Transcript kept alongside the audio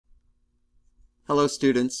Hello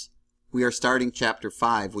students, we are starting chapter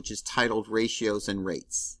 5, which is titled Ratios and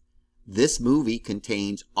Rates. This movie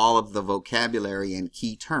contains all of the vocabulary and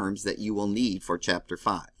key terms that you will need for chapter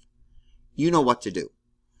 5. You know what to do.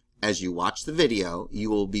 As you watch the video, you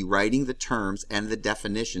will be writing the terms and the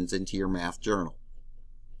definitions into your math journal.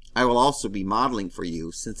 I will also be modeling for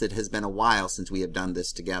you since it has been a while since we have done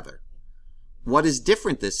this together. What is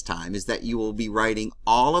different this time is that you will be writing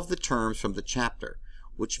all of the terms from the chapter,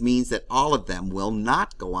 which means that all of them will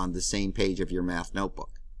not go on the same page of your math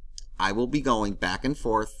notebook. I will be going back and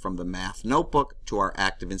forth from the math notebook to our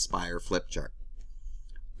Active Inspire flip chart.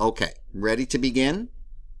 Okay, ready to begin?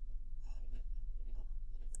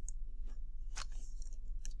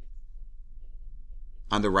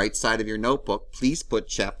 On the right side of your notebook, please put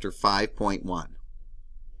chapter 5.1.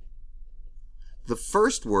 The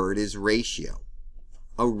first word is ratio.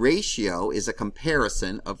 A ratio is a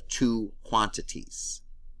comparison of two quantities.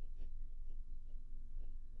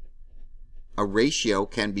 A ratio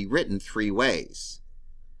can be written three ways.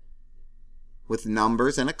 With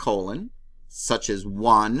numbers and a colon, such as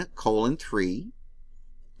 1:3,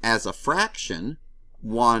 as a fraction,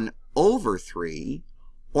 1/3,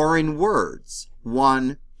 or in words,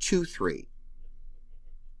 1:3.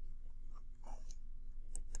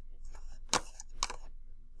 Let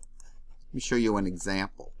me show you an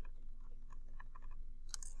example.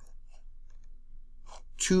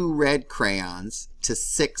 2 red crayons to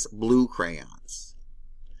 6 blue crayons.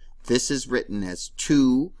 This is written as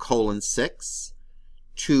 2:6,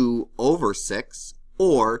 2/6,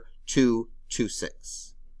 or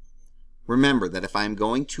 2/6. Remember that if I'm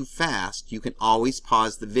going too fast, you can always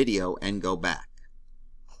pause the video and go back.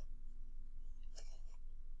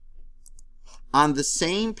 On the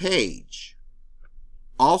same page,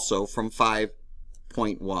 also from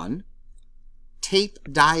 5.1, tape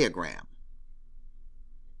diagram.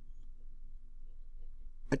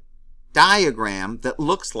 A diagram that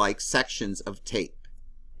looks like sections of tape.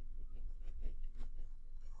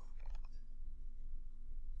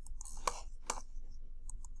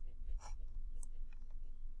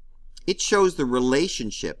 It shows the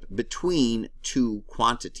relationship between two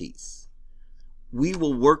quantities. We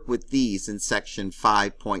will work with these in section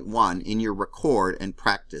 5.1 in your record and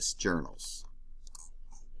practice journals.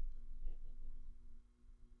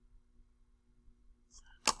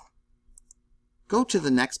 Go to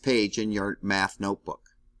the next page in your math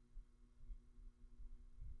notebook.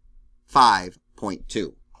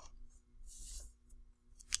 5.2.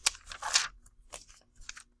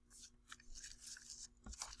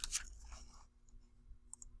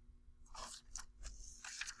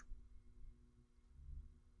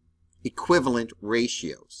 Equivalent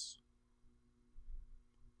ratios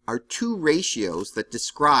are two ratios that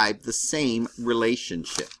describe the same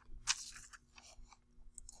relationship.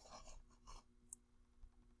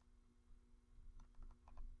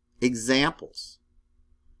 Examples: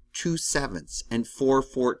 2/7 and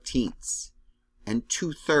 4/14 and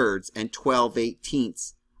 2/3 and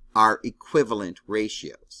 12/18 are equivalent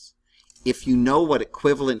ratios. If you know what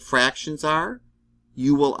equivalent fractions are,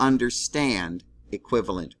 you will understand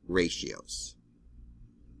equivalent ratios.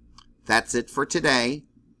 That's it for today.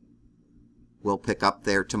 We'll pick up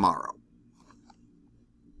there tomorrow.